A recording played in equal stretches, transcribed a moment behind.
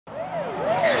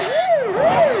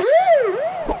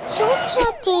ChuChu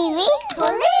TV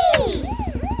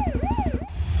Police!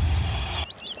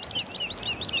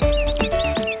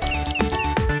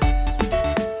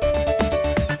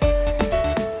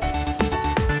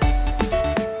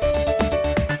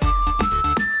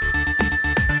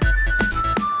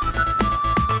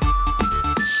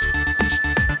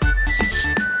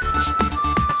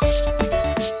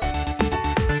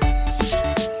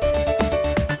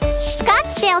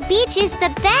 Scottsdale Beach is the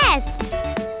best!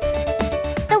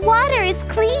 The water is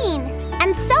clean,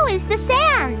 and so is the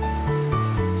sand.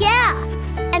 Yeah,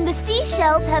 and the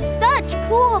seashells have such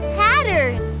cool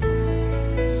patterns.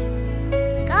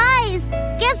 Guys,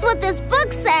 guess what this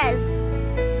book says?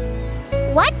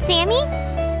 What, Sammy?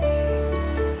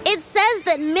 It says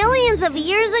that millions of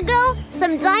years ago,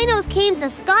 some dinos came to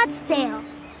Scottsdale.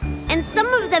 And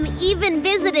some of them even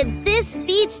visited this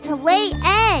beach to lay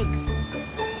eggs.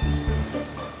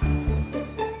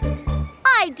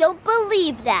 I don't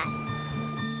believe that.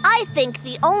 I think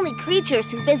the only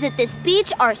creatures who visit this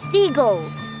beach are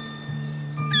seagulls.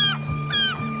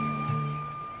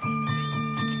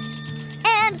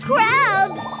 And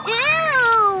crabs!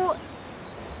 Ew!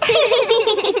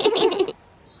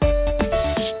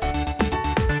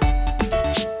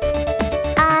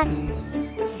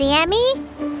 Sammy?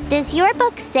 Does your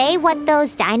book say what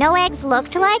those dino eggs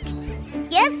looked like?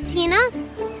 Yes, Tina.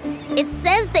 It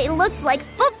says they looked like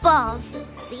footballs.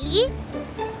 See?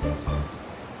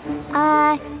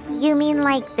 You mean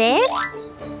like this?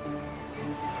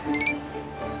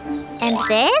 And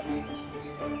this?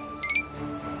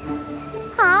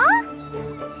 Huh?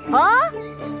 Huh?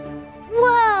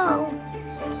 Whoa!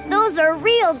 Those are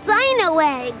real dino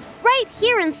eggs, right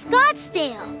here in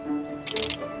Scottsdale.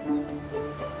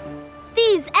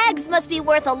 These eggs must be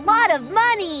worth a lot of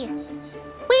money.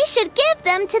 We should give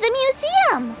them to the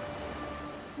museum.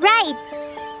 Right.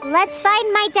 Let's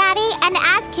find my daddy and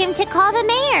ask him to call the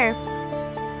mayor.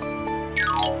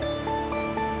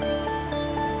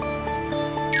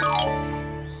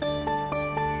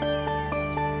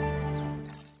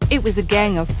 It was a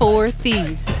gang of 4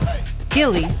 thieves: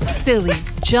 Gilly, Silly,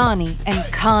 Johnny, and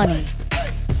Connie.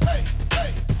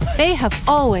 They have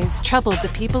always troubled the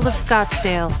people of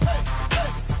Scottsdale.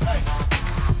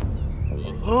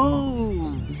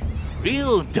 Oh,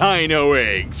 real dino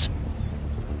eggs.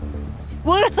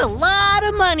 Worth a lot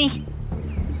of money.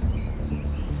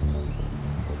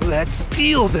 Let's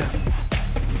steal them.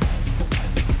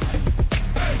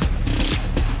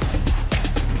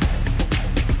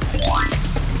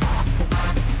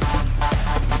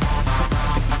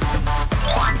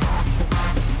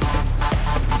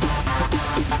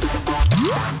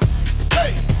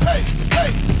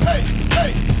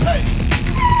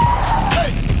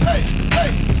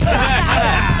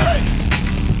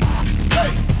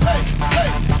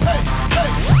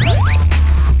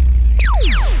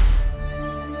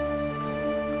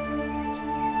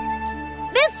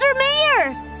 Mr.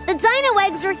 Mayor! The dino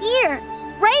eggs are here.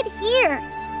 Right here.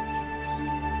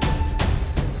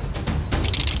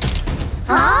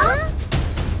 Huh?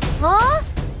 Huh?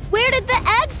 Where did the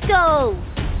eggs go?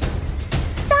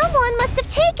 Someone must have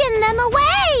taken them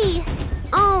away.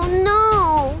 Oh,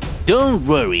 no. Don't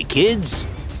worry, kids.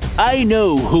 I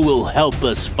know who will help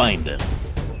us find them.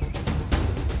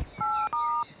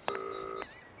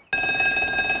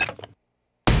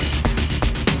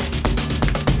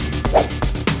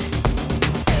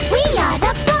 We are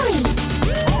the bullies!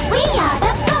 We are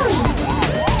the bullies!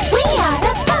 We are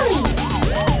the bullies!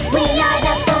 We are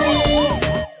the bullies!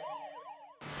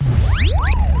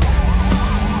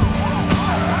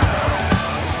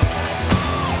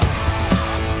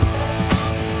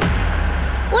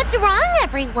 What's wrong,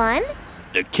 everyone?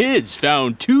 The kids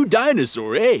found 2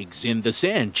 dinosaur eggs in the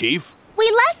sand, Chief. We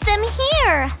left them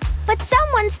here, but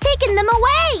someone's taken them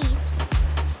away.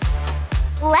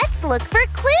 Let's look for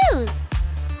clues.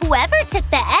 Whoever took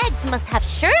the eggs must have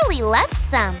surely left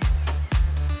some.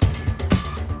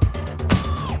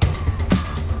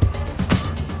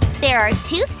 There are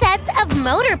 2 sets of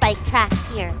motorbike tracks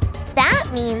here.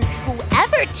 That means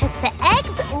whoever took the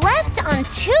eggs left on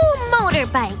 2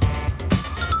 motorbikes.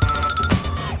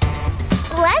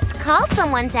 Let's call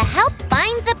someone to help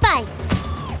find the bikes.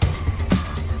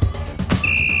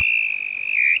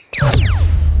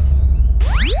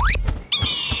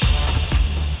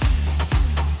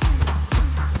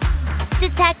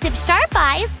 Detective Sharp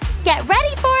Eyes, get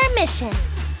ready for a mission.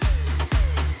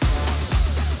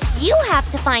 You have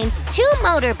to find 2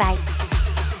 motorbikes.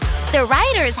 The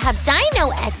riders have dino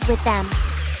eggs with them.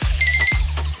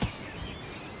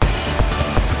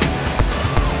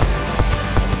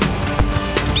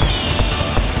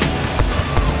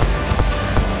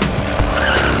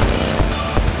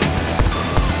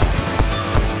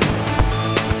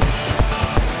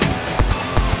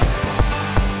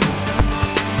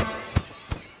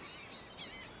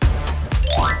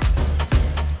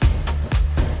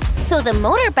 So the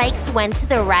motorbikes went to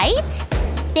the right?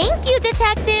 Thank you,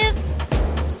 Detective!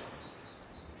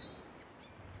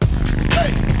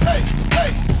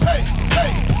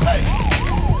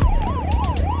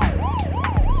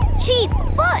 Chief,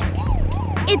 look!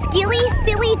 It's Gilly,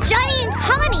 Silly, Johnny, and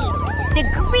Connie! The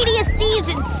greediest thieves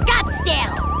in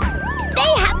Scottsdale!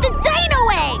 They have the Dino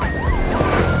Eggs!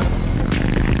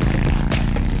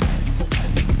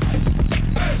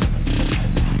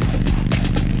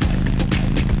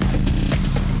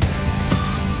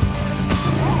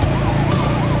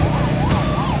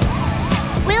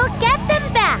 We'll get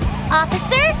them back.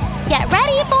 Officer, get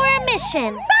ready for a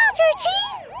mission. Roger,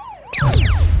 Chief!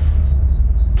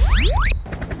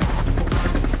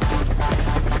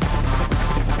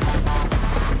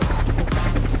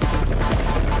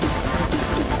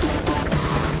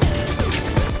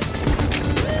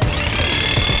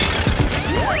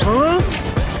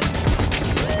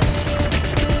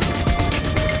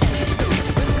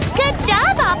 Good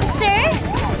job, officer!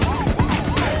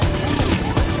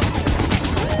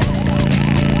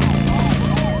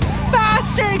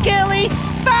 Faster, Gilly!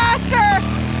 Faster!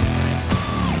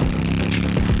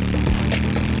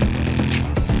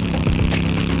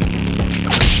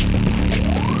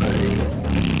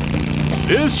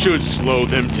 This should slow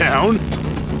them down.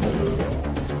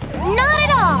 Not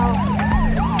at all!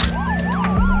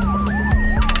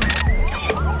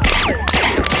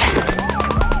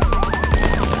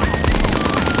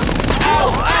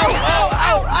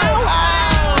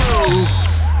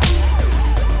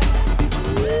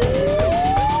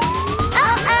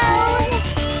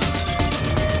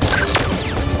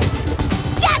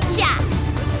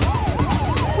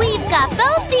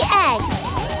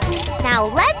 Now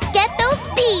let's get those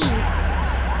thieves!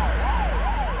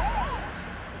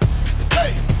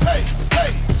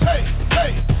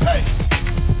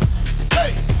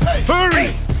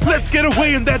 Hurry! Let's get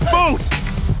away in that boat!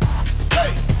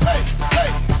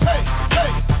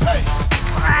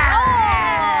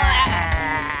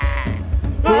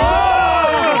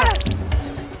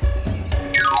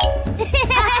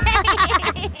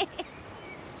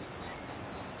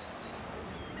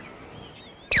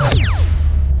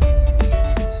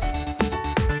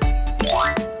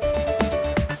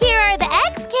 Here are the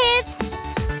eggs, kids!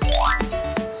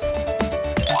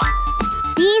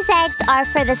 These eggs are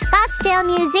for the Scottsdale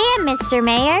Museum, Mr.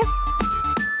 Mayor.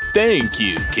 Thank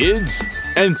you, kids.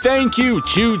 And thank you,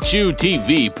 ChuChu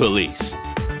TV Police.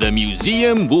 The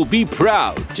museum will be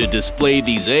proud to display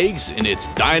these eggs in its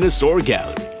dinosaur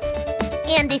gallery.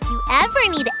 And if you ever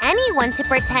need anyone to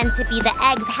pretend to be the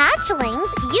eggs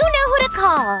hatchlings, you know who to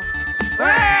call.